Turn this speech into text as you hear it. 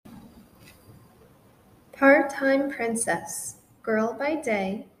Part-Time Princess, Girl by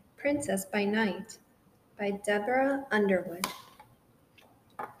Day, Princess by Night by Deborah Underwood.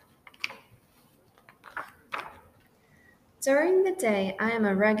 During the day, I am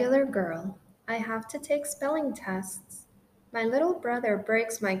a regular girl. I have to take spelling tests. My little brother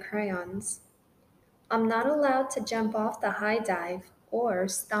breaks my crayons. I'm not allowed to jump off the high dive or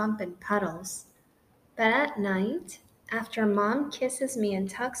stomp in puddles. But at night, after Mom kisses me and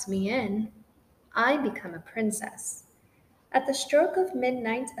tucks me in, I become a princess. At the stroke of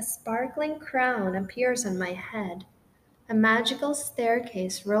midnight, a sparkling crown appears on my head. A magical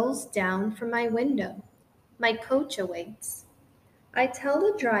staircase rolls down from my window. My coach awaits. I tell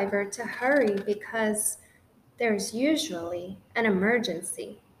the driver to hurry because there's usually an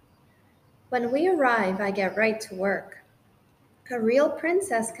emergency. When we arrive, I get right to work. A real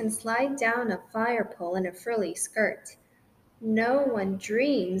princess can slide down a fire pole in a frilly skirt. No one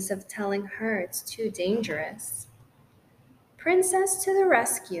dreams of telling her it's too dangerous. Princess to the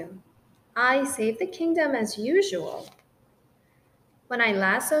rescue. I save the kingdom as usual. When I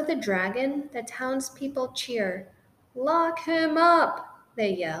lasso the dragon, the townspeople cheer. Lock him up,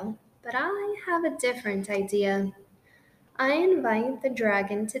 they yell. But I have a different idea. I invite the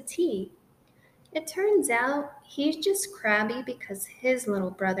dragon to tea. It turns out he's just crabby because his little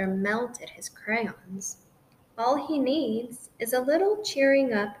brother melted his crayons. All he needs is a little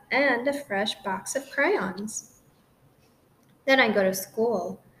cheering up and a fresh box of crayons. Then I go to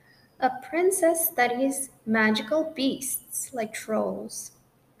school. A princess studies magical beasts like trolls,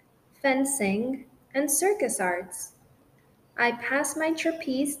 fencing, and circus arts. I pass my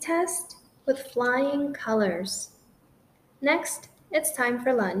trapeze test with flying colors. Next, it's time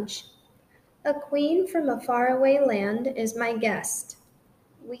for lunch. A queen from a faraway land is my guest.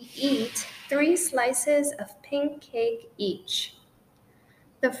 We eat 3 slices of pink cake each.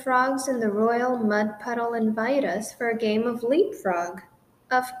 The frogs in the royal mud puddle invite us for a game of leapfrog.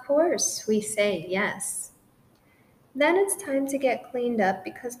 Of course, we say yes. Then it's time to get cleaned up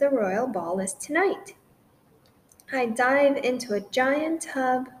because the royal ball is tonight. I dive into a giant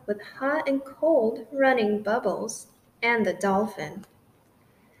tub with hot and cold running bubbles and the dolphin.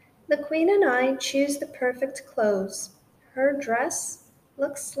 The queen and I choose the perfect clothes. Her dress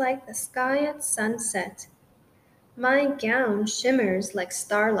looks like the sky at sunset. My gown shimmers like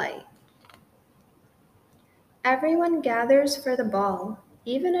starlight. Everyone gathers for the ball,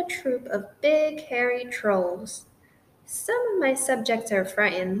 even a troop of big hairy trolls. Some of my subjects are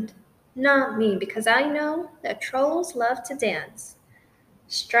frightened. Not me, because I know that trolls love to dance.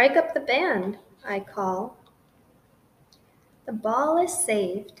 Strike up the band, I call. The ball is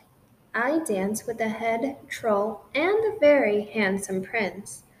saved. I dance with the head troll and the very handsome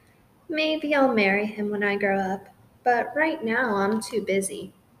prince. Maybe I'll marry him when I grow up, but right now I'm too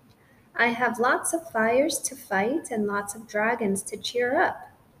busy. I have lots of fires to fight and lots of dragons to cheer up.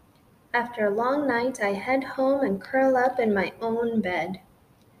 After a long night, I head home and curl up in my own bed.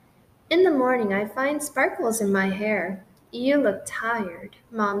 In the morning, I find sparkles in my hair. You look tired,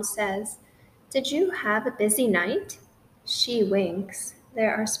 Mom says. Did you have a busy night? She winks.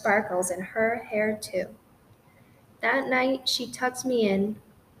 There are sparkles in her hair, too. That night, she tucks me in.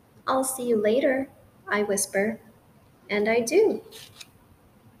 I'll see you later, I whisper. And I do.